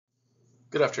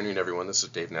Good afternoon, everyone. This is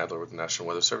Dave Nadler with the National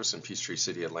Weather Service in Peachtree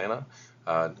City, Atlanta,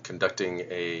 conducting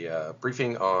a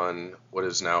briefing on what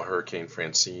is now Hurricane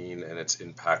Francine and its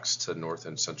impacts to north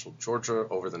and central Georgia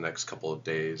over the next couple of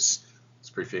days. This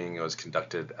briefing was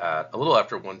conducted at a little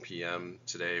after 1 p.m.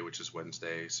 today, which is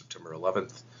Wednesday, September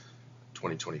 11th,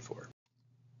 2024.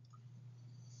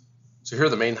 So here are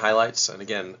the main highlights, and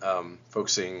again,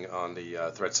 focusing on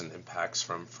the threats and impacts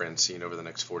from Francine over the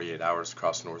next 48 hours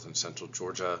across north and central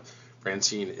Georgia.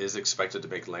 Francine is expected to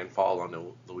make landfall on the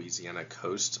Louisiana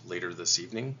coast later this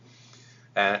evening.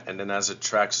 And then as it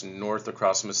tracks north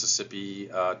across Mississippi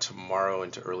tomorrow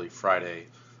into early Friday,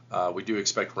 we do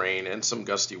expect rain and some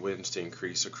gusty winds to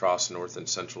increase across north and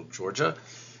central Georgia.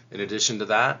 In addition to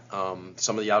that,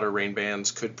 some of the outer rain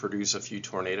bands could produce a few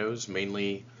tornadoes,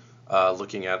 mainly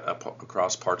looking at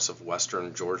across parts of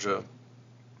western Georgia,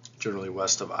 generally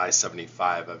west of I-75,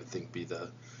 I would think be the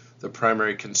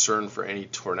primary concern for any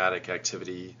tornadic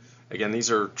activity. Again,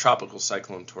 these are tropical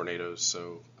cyclone tornadoes,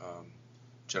 so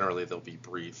generally they'll be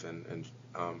brief and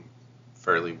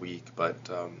fairly weak, but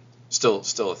still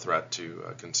a threat to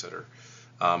consider.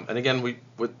 And again,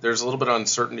 there's a little bit of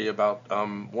uncertainty about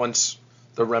once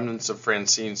the remnants of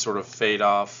Francine sort of fade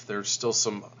off, there's still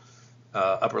some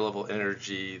upper level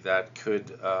energy that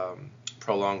could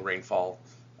prolong rainfall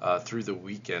through the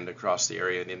weekend across the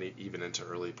area and even into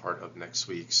early part of next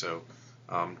week. So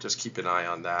just keep an eye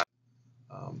on that.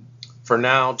 For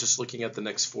now, just looking at the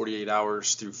next 48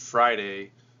 hours through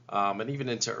Friday and even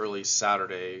into early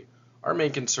Saturday, our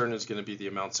main concern is going to be the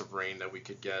amounts of rain that we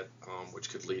could get,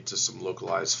 which could lead to some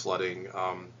localized flooding.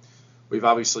 We've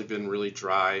obviously been really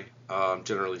dry,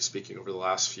 generally speaking, over the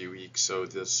last few weeks, so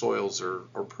the soils are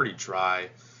pretty dry,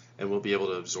 and we'll be able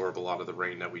to absorb a lot of the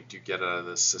rain that we do get out of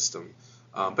this system.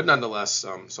 But nonetheless,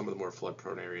 some of the more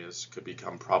flood-prone areas could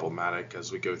become problematic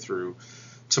as we go through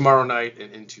tomorrow night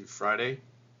and into Friday.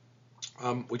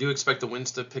 We do expect the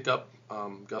winds to pick up,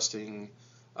 gusting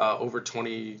over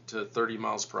 20 to 30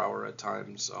 miles per hour at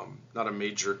times. Not a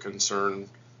major concern,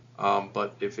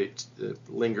 but if it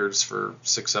lingers for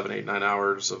 6, 7, 8, 9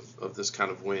 hours of this kind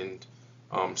of wind,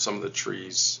 some of the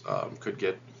trees could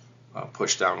get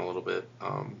pushed down a little bit.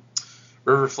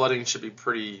 River flooding should be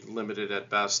pretty limited at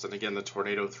best, and again, the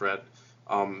tornado threat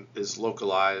is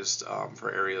localized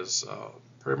for areas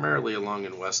primarily along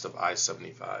and west of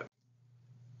I-75.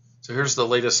 So here's the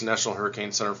latest National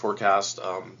Hurricane Center forecast.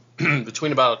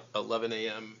 Between about 11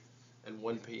 a.m. and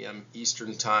 1 p.m.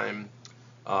 Eastern Time,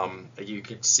 you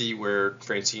can see where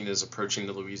Francine is approaching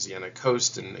the Louisiana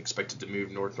coast and expected to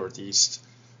move north-northeast.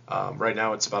 Right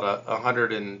now it's about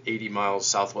 180 miles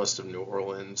southwest of New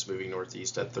Orleans, moving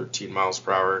northeast at 13 miles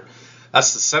per hour.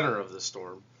 That's the center of the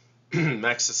storm.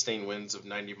 Max sustained winds of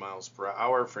 90 miles per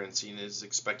hour. Francine is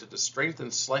expected to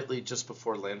strengthen slightly just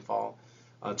before landfall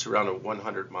to around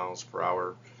 100 miles per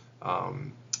hour,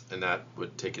 and that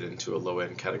would take it into a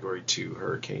low-end Category 2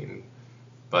 hurricane.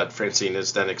 But Francine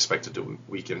is then expected to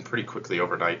weaken pretty quickly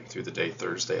overnight through the day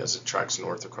Thursday as it tracks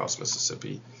north across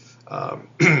Mississippi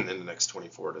in the next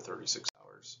 24 to 36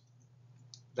 hours.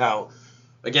 Now,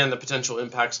 again, the potential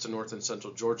impacts to north and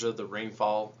central Georgia, the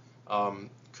rainfall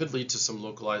could lead to some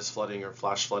localized flooding or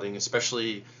flash flooding,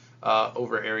 especially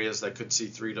over areas that could see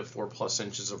 3 to 4 plus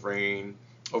inches of rain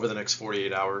over the next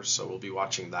 48 hours. So we'll be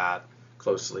watching that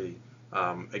closely.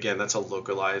 Again, that's a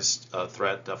localized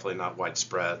threat, definitely not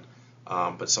widespread.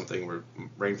 But something where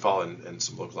rainfall and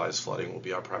some localized flooding will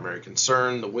be our primary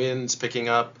concern. The winds picking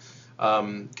up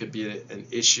could be an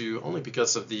issue only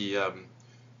because of the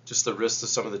just the risk of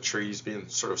some of the trees being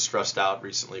sort of stressed out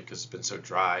recently because it's been so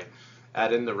dry.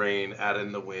 Add in the rain, add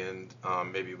in the wind,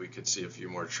 maybe we could see a few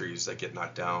more trees that get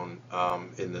knocked down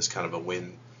in this kind of a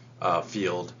wind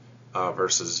field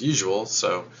versus usual.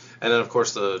 So, and then of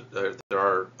course there's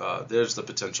the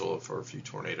potential for a few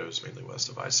tornadoes, mainly west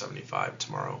of I-75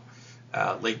 tomorrow.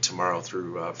 Late tomorrow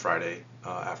through Friday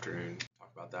afternoon.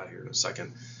 Talk about that here in a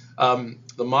second.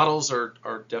 The models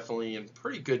are definitely in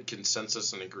pretty good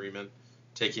consensus and agreement,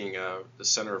 taking the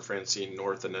center of Francine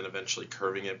north and then eventually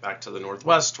curving it back to the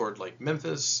northwest toward like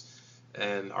Memphis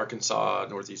and Arkansas,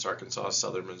 northeast Arkansas,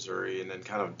 southern Missouri, and then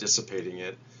kind of dissipating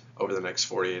it over the next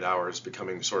 48 hours,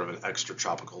 becoming sort of an extra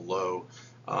tropical low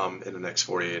in the next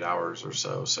 48 hours or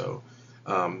so. So,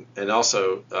 and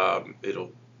also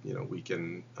it'll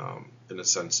weaken in a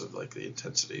sense of like the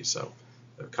intensity. So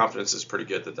the confidence is pretty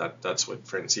good that's what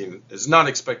Francine is not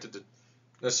expected to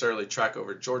necessarily track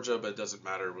over Georgia, but it doesn't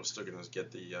matter. We're still going to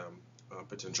get the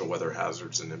potential weather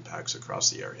hazards and impacts across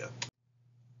the area.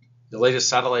 The latest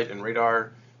satellite and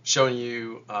radar showing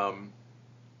you on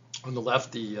the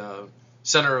left the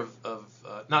center of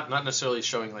not necessarily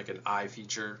showing like an eye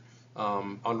feature,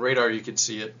 On radar, you could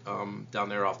see it down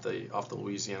there off the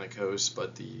Louisiana coast,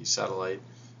 but the satellite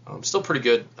still pretty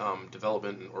good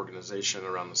development and organization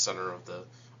around the center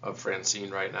of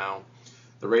Francine right now.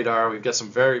 The radar, we've got some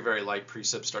very, very light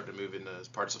precip starting to move into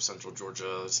parts of central Georgia.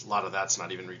 A lot of that's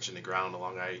not even reaching the ground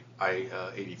along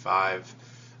I-85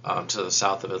 to the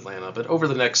south of Atlanta. But over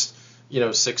the next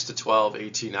 6 to 12,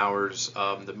 18 hours,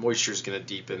 the moisture is going to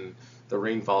deepen. The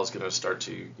rainfall is going to start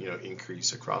to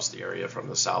increase across the area from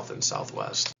the south and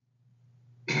southwest.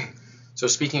 So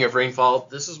speaking of rainfall,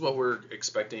 this is what we're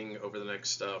expecting over the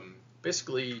next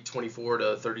basically 24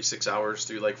 to 36 hours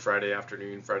through like Friday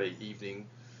afternoon, Friday evening.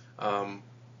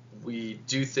 We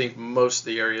do think most of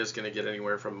the area is going to get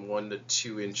anywhere from 1 to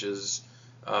 2 inches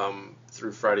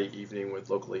through Friday evening with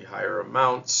locally higher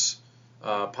amounts,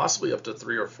 possibly up to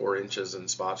 3 or 4 inches in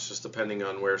spots, just depending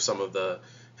on where some of the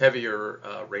heavier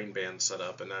rain bands set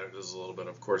up. And that is a little bit,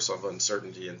 of course, of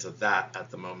uncertainty into that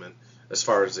at the moment as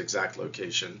far as exact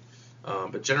location.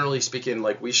 But generally speaking,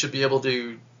 like we should be able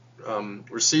to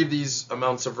receive these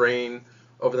amounts of rain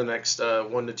over the next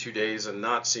 1 to 2 days and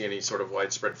not see any sort of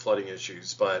widespread flooding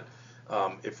issues. But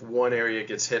if one area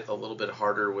gets hit a little bit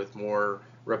harder with more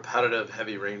repetitive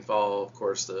heavy rainfall, of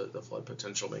course, the flood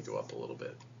potential may go up a little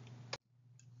bit.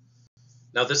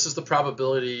 Now, this is the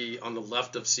probability on the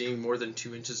left of seeing more than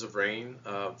 2 inches of rain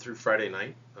through Friday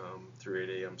night, through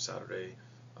 8 a.m. Saturday.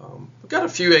 We've got a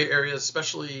few areas,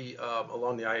 especially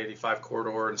along the I-85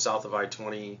 corridor and south of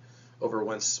I-20 over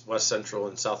west central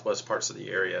and southwest parts of the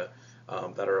area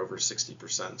that are over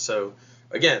 60%. So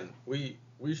again, we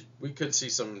could see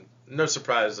no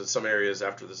surprise that some areas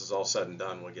after this is all said and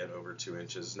done will get over 2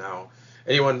 inches. Now,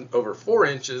 anyone over 4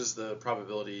 inches, the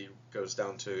probability goes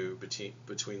down to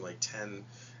between like 10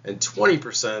 and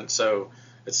 20%. So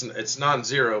it's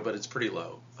non-zero, but it's pretty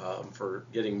low for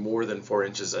getting more than 4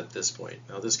 inches at this point.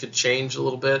 Now, this could change a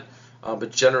little bit,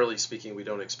 but generally speaking, we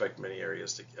don't expect many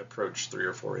areas to approach 3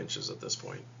 or 4 inches at this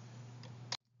point.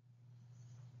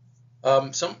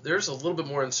 There's a little bit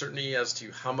more uncertainty as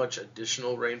to how much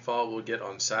additional rainfall we'll get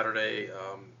on Saturday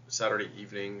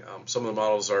evening. Some of the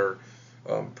models are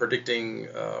predicting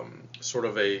sort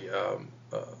of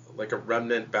like a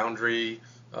remnant boundary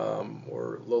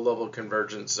or low-level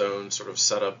convergence zone sort of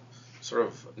set up sort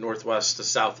of northwest to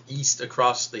southeast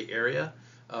across the area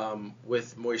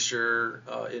with moisture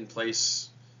in place,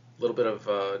 a little bit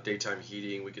of daytime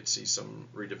heating. We could see some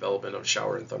redevelopment of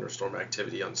shower and thunderstorm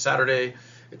activity on Saturday.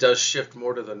 It does shift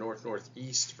more to the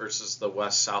north-northeast versus the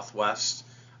west-southwest,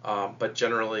 but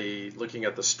generally looking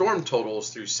at the storm totals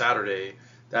through Saturday,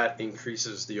 that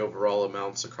increases the overall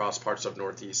amounts across parts of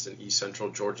northeast and east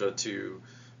central Georgia to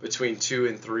between 2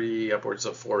 and 3, upwards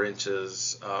of 4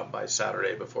 inches by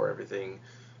Saturday before everything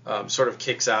sort of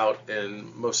kicks out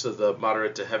and most of the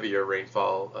moderate to heavier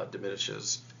rainfall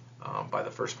diminishes by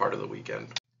the first part of the weekend.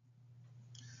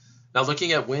 Now,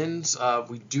 looking at winds,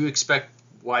 we do expect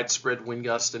widespread wind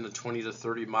gusts in the 20 to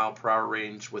 30 mile per hour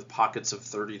range with pockets of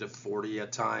 30 to 40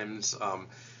 at times.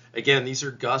 Again, these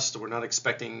are gusts. We're not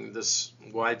expecting this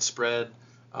widespread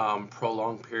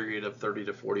prolonged period of 30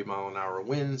 to 40 mile an hour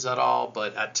winds at all,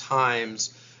 but at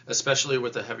times, especially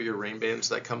with the heavier rain bands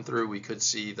that come through, we could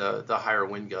see the higher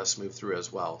wind gusts move through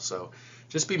as well. So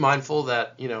just be mindful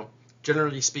that,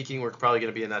 generally speaking, we're probably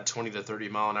going to be in that 20 to 30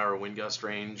 mile an hour wind gust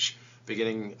range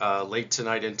beginning late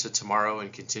tonight into tomorrow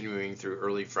and continuing through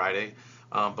early Friday.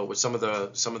 But with some of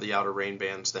the outer rain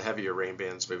bands, the heavier rain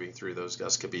bands moving through, those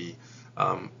gusts could be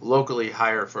locally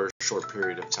higher for a short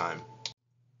period of time.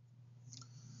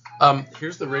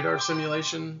 Here's the radar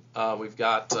simulation. We've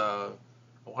got, I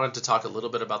wanted to talk a little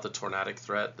bit about the tornadic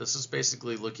threat. This is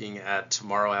basically looking at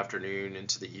tomorrow afternoon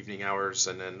into the evening hours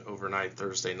and then overnight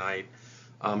Thursday night.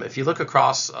 If you look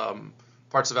across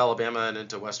parts of Alabama and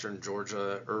into western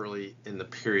Georgia early in the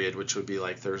period, which would be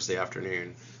like Thursday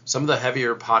afternoon, some of the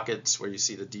heavier pockets where you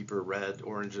see the deeper red,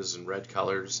 oranges, and red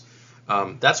colors,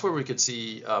 that's where we could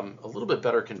see a little bit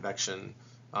better convection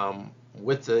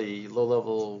with the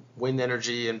low-level wind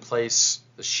energy in place,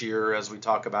 the shear as we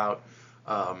talk about.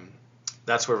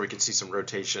 That's where we could see some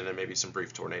rotation and maybe some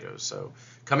brief tornadoes. So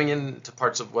coming into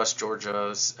parts of West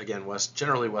Georgia, again,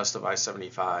 generally west of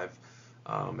I-75,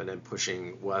 and then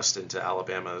pushing west into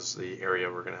Alabama is the area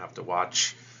we're going to have to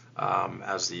watch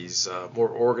as these more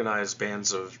organized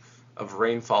bands of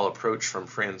rainfall approach from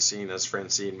Francine as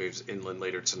Francine moves inland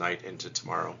later tonight into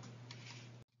tomorrow.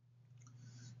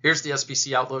 Here's the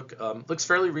SPC outlook. Looks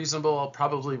fairly reasonable.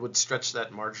 probably would stretch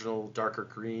that marginal darker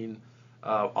green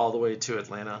all the way to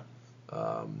Atlanta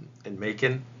and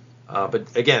Macon.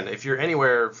 But again, if you're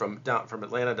anywhere from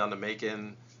Atlanta down to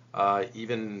Macon,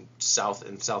 even south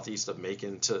and southeast of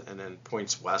Macon and then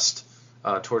points west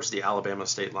towards the Alabama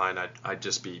state line, I'd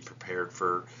just be prepared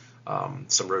for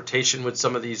some rotation with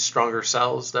some of these stronger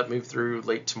cells that move through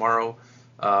late tomorrow,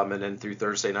 and then through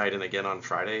Thursday night and again on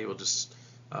Friday. We'll just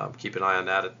keep an eye on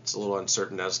that. It's a little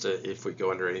uncertain as to if we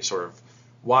go under any sort of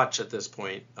watch at this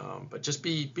point, but just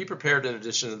be prepared. In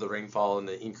addition to the rainfall and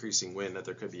the increasing wind, that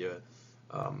there could be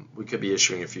we could be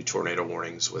issuing a few tornado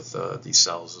warnings with these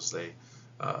cells as they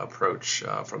approach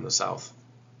from the south.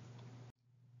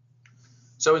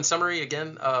 So in summary,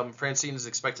 again, Francine is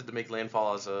expected to make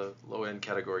landfall as a low-end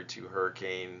Category 2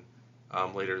 hurricane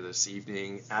later this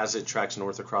evening. As it tracks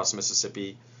north across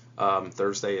Mississippi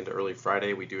Thursday into early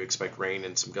Friday, we do expect rain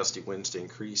and some gusty winds to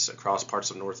increase across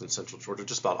parts of north and central Georgia,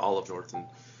 just about all of north and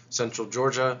central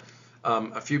Georgia.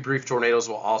 A few brief tornadoes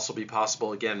will also be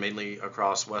possible, again, mainly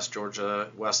across West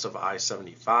Georgia, west of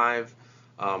I-75,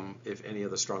 if any of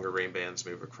the stronger rain bands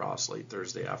move across late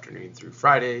Thursday afternoon through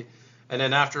Friday. And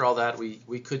then after all that,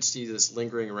 we could see this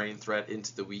lingering rain threat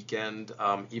into the weekend.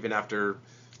 Even after,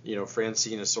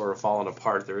 Francine has sort of fallen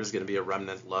apart, there is going to be a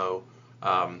remnant low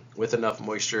with enough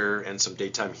moisture and some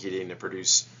daytime heating to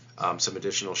produce some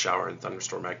additional shower and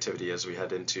thunderstorm activity as we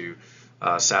head into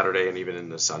Saturday and even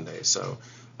into Sunday. So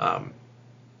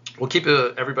we'll keep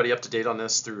everybody up to date on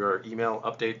this through our email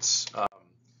updates.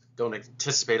 Don't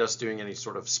anticipate us doing any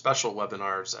sort of special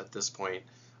webinars at this point,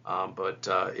 but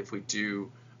if we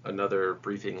do another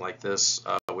briefing like this,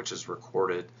 which is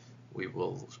recorded, we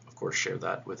will of course share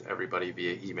that with everybody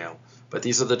via email. But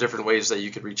these are the different ways that you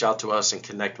could reach out to us and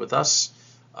connect with us.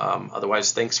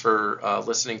 Otherwise, thanks for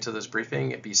listening to this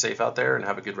briefing. Be safe out there and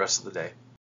have a good rest of the day.